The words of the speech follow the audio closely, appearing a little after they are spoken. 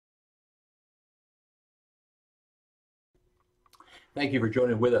Thank you for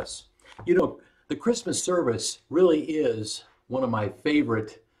joining with us. You know, the Christmas service really is one of my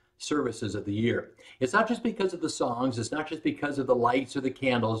favorite services of the year. It's not just because of the songs, it's not just because of the lights or the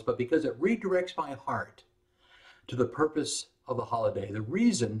candles, but because it redirects my heart to the purpose of the holiday, the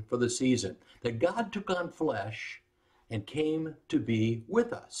reason for the season, that God took on flesh and came to be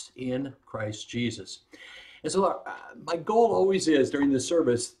with us in Christ Jesus. And so my goal always is during this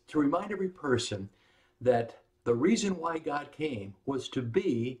service to remind every person that the reason why God came was to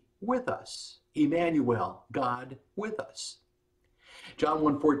be with us. Emmanuel, God with us. John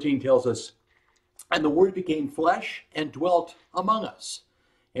 1:14 tells us, "And the Word became flesh and dwelt among us.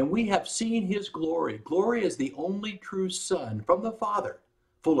 And we have seen his glory. Glory as the only true Son from the Father,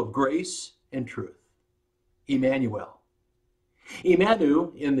 full of grace and truth." Emmanuel.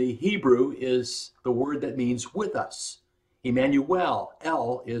 Emmanuel in the Hebrew is the word that means with us. Emmanuel,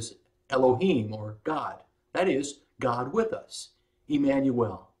 El is Elohim or God. That is God with us.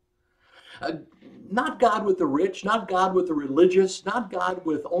 Emmanuel. Not God with the rich, not God with the religious, not God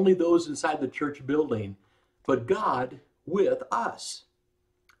with only those inside the church building, but God with us.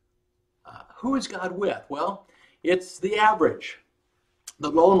 Who is God with? Well, it's the average,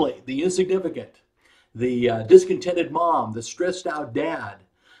 the lonely, the insignificant, the discontented mom, the stressed out dad,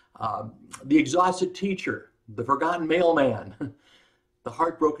 the exhausted teacher, the forgotten mailman, the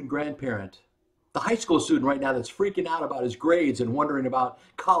heartbroken grandparent, the high school student right now that's freaking out about his grades and wondering about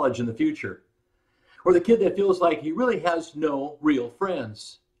college in the future, or the kid that feels like he really has no real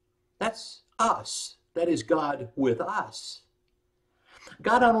friends. That's us. That is God with us.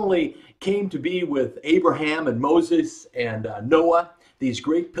 God not only came to be with Abraham and Moses and Noah, these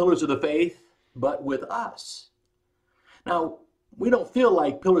great pillars of the faith, but with us. Now, we don't feel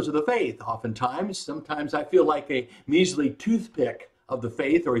like pillars of the faith oftentimes. Sometimes I feel like a measly toothpick of the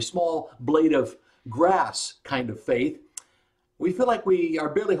faith or a small blade of grass kind of faith. We feel like we are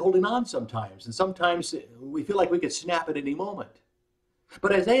barely holding on sometimes, and sometimes we feel like we could snap at any moment.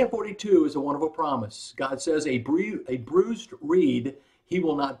 But Isaiah 42 is a wonderful promise. God says, a bruised reed he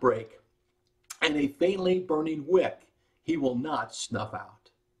will not break, and a faintly burning wick he will not snuff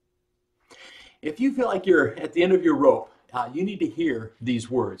out. If you feel like you're at the end of your rope, you need to hear these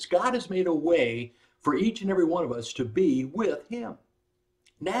words. God has made a way for each and every one of us to be with him.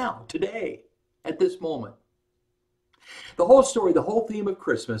 Now, today, at this moment. The whole story, the whole theme of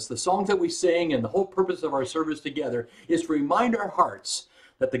Christmas, the songs that we sing, and the whole purpose of our service together is to remind our hearts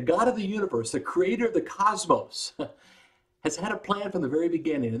that the God of the universe, the creator of the cosmos, has had a plan from the very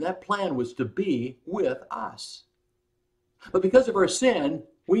beginning, and that plan was to be with us. But because of our sin,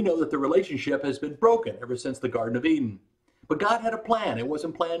 we know that the relationship has been broken ever since the Garden of Eden. But God had a plan. It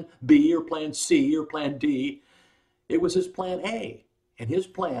wasn't plan B or plan C or plan D. It was his plan A. And his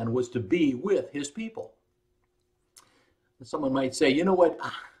plan was to be with his people. And someone might say, you know what?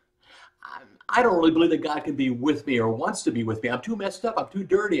 I don't really believe that God can be with me or wants to be with me. I'm too messed up. I'm too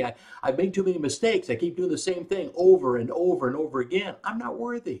dirty. I've made too many mistakes. I keep doing the same thing over and over and over again. I'm not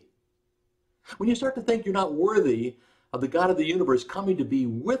worthy. When you start to think you're not worthy of the God of the universe coming to be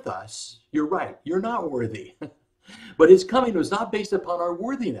with us, you're right. You're not worthy. But his coming was not based upon our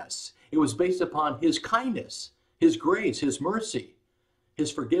worthiness. It was based upon his kindness, his grace, his mercy,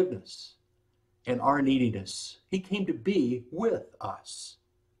 his forgiveness, and our neediness. He came to be with us,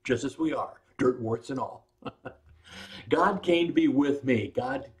 just as we are, dirt, warts, and all. God came to be with me.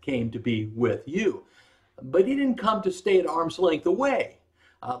 God came to be with you. But he didn't come to stay at arm's length away.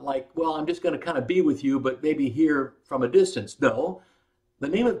 Well, I'm just going to kind of be with you, but maybe here from a distance. No, the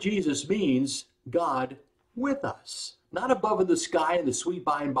name of Jesus means God with us. Not above in the sky in the sweet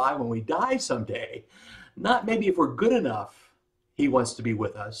by and by when we die someday. Not maybe if we're good enough, he wants to be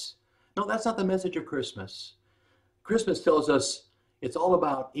with us. No, that's not the message of Christmas. Christmas tells us it's all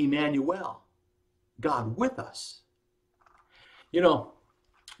about Emmanuel, God with us. You know,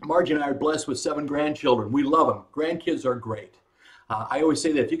 Margie and I are blessed with 7 grandchildren. We love them. Grandkids are great. I always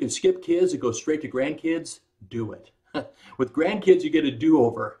say that if you can skip kids and go straight to grandkids, do it. With grandkids, you get a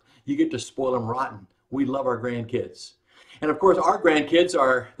do-over. You get to spoil them rotten. We love our grandkids. And of course, our grandkids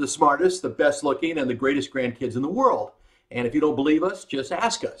are the smartest, the best looking, and the greatest grandkids in the world. And if you don't believe us, just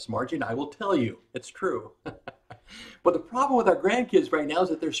ask us. Margie and I will tell you. It's true. But the problem with our grandkids right now is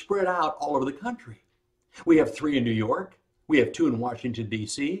that they're spread out all over the country. We have 3 in New York. We have 2 in Washington,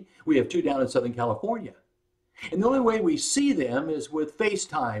 D.C. We have 2 down in Southern California. And the only way we see them is with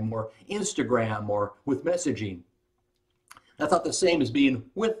FaceTime or Instagram or with messaging. That's not the same as being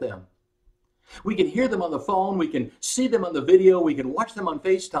with them. We can hear them on the phone, we can see them on the video, we can watch them on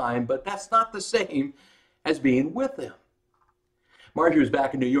FaceTime, but that's not the same as being with them. Marjorie was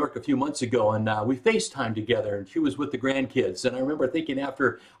back in New York a few months ago, and we FaceTimed together, and she was with the grandkids. And I remember thinking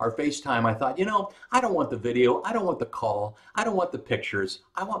after our FaceTime, I thought, I don't want the video, I don't want the call, I don't want the pictures.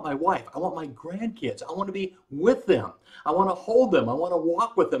 I want my wife, I want my grandkids, I want to be with them. I want to hold them, I want to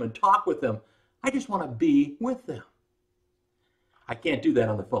walk with them and talk with them. I just want to be with them. I can't do that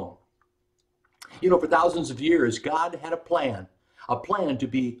on the phone. For thousands of years, God had a plan to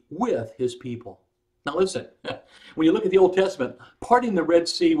be with his people. Now listen, when you look at the Old Testament, parting the Red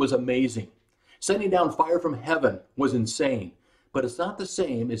Sea was amazing. Sending down fire from heaven was insane. But it's not the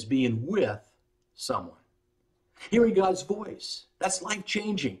same as being with someone. Hearing God's voice, that's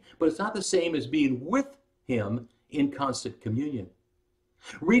life-changing. But it's not the same as being with him in constant communion.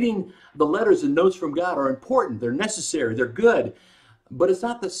 Reading the letters and notes from God are important. They're necessary. They're good. But it's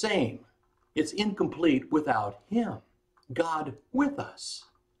not the same. It's incomplete without him, God with us.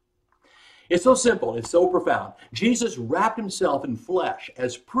 It's so simple, it's so profound. Jesus wrapped himself in flesh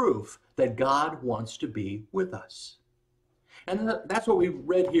as proof that God wants to be with us. And that's what we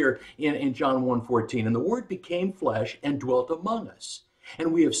read here in John 1:14. And the Word became flesh and dwelt among us.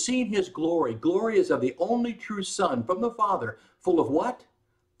 And we have seen his glory. Glory is of the only true Son from the Father, full of what?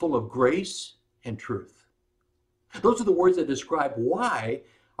 Full of grace and truth. Those are the words that describe why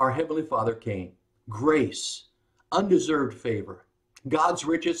our Heavenly Father came. Grace, undeserved favor. God's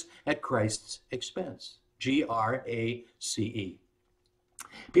riches at Christ's expense. Grace.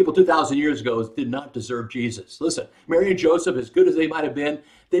 People 2,000 years ago did not deserve Jesus. Listen, Mary and Joseph, as good as they might have been,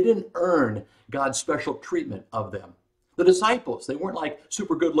 they didn't earn God's special treatment of them. The disciples, they weren't like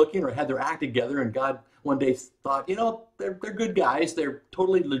super good looking or had their act together, and God one day thought, they're good guys. They're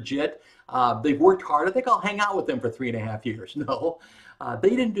totally legit. They've worked hard. I think I'll hang out with them for 3.5 years. No,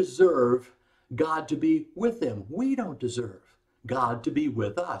 they didn't deserve God to be with them. We don't deserve God to be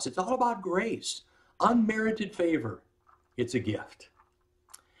with us. It's all about grace, unmerited favor. It's a gift.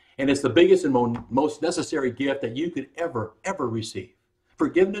 And it's the biggest and most necessary gift that you could ever receive.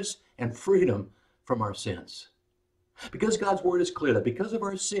 Forgiveness and freedom from our sins. Because God's word is clear that because of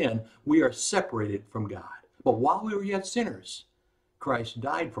our sin, we are separated from God. But while we were yet sinners, Christ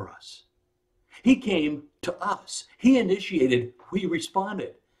died for us. He came to us. He initiated, we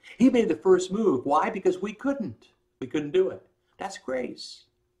responded. He made the first move. Why? Because we couldn't. We couldn't do it. That's grace.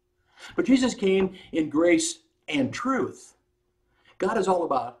 But Jesus came in grace and truth. God is all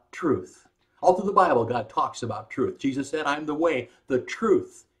about truth. All through the Bible, God talks about truth. Jesus said, I'm the way, the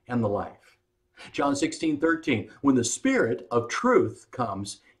truth, and the life. John 16:13, when the Spirit of truth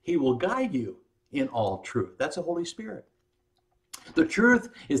comes, he will guide you in all truth. That's the Holy Spirit. The truth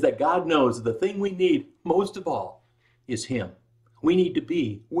is that God knows the thing we need most of all is him. We need to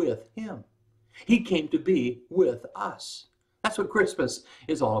be with him. He came to be with us. That's what Christmas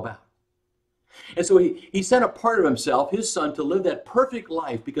is all about. And so he sent a part of himself, his Son, to live that perfect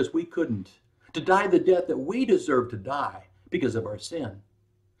life because we couldn't, to die the death that we deserve to die because of our sin.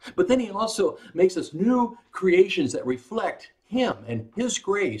 But then he also makes us new creations that reflect him and his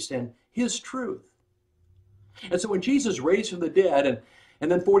grace and his truth. And so when Jesus raised from the dead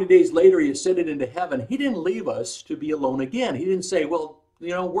and then 40 days later he ascended into heaven, he didn't leave us to be alone again. He didn't say, well,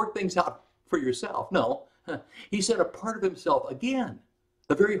 work things out for yourself. No, he sent a part of himself again,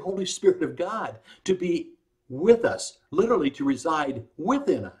 the very Holy Spirit of God, to be with us, literally to reside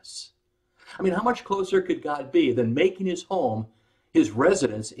within us. I mean, how much closer could God be than making his home, his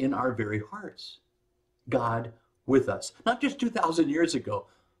residence in our very hearts? God with us. Not just 2,000 years ago,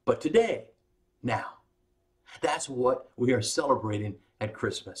 but today, now. That's what we are celebrating at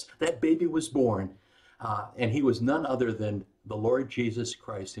Christmas. That baby was born, and he was none other than the Lord Jesus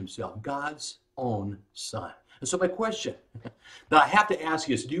Christ himself, God's own Son. And so my question that I have to ask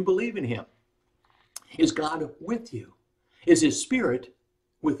you is, do you believe in him? Is God with you? Is his Spirit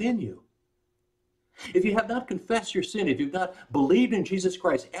within you? If you have not confessed your sin, if you've not believed in Jesus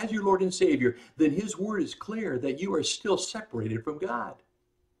Christ as your Lord and Savior, then his word is clear that you are still separated from God.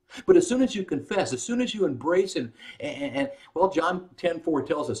 But as soon as you confess, as soon as you embrace and John 10:4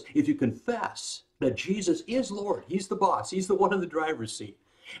 tells us, if you confess that Jesus is Lord, he's the boss, he's the one in the driver's seat,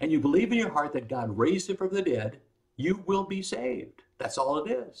 and you believe in your heart that God raised him from the dead, you will be saved. That's all it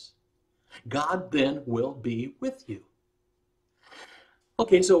is. God then will be with you.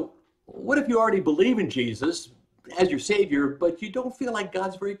 Okay, so what if you already believe in Jesus as your Savior, but you don't feel like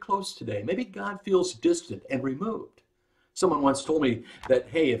God's very close today? Maybe God feels distant and removed. Someone once told me that,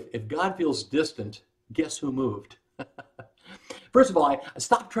 hey, if God feels distant, guess who moved? First of all,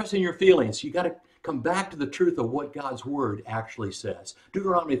 stop trusting your feelings. You got to come back to the truth of what God's word actually says.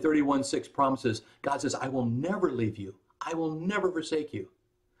 Deuteronomy 31:6 promises, God says, I will never leave you. I will never forsake you.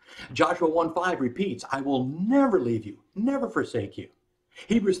 Joshua 1:5 repeats, I will never leave you, never forsake you.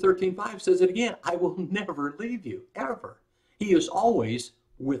 Hebrews 13:5 says it again, I will never leave you, ever. He is always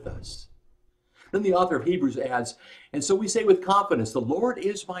with us. Then the author of Hebrews adds, and so we say with confidence, the Lord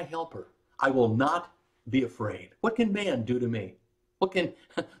is my helper. I will not be afraid. What can man do to me? What can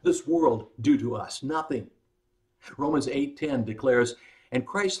this world do to us? Nothing. Romans 8:10 declares, and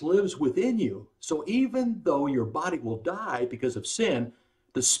Christ lives within you, so even though your body will die because of sin,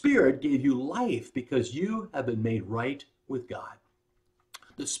 the Spirit gave you life because you have been made right with God.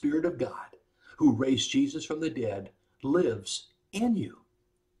 The Spirit of God, who raised Jesus from the dead, lives in you.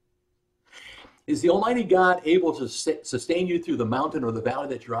 Is the Almighty God able to sustain you through the mountain or the valley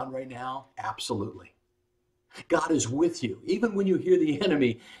that you're on right now? Absolutely. God is with you. Even when you hear the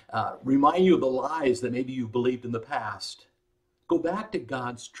enemy remind you of the lies that maybe you've believed in the past, go back to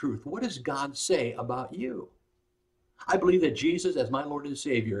God's truth. What does God say about you? I believe that Jesus, as my Lord and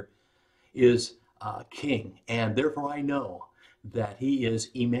Savior, is King, and therefore I know that he is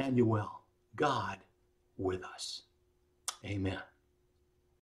Emmanuel, God with us. Amen.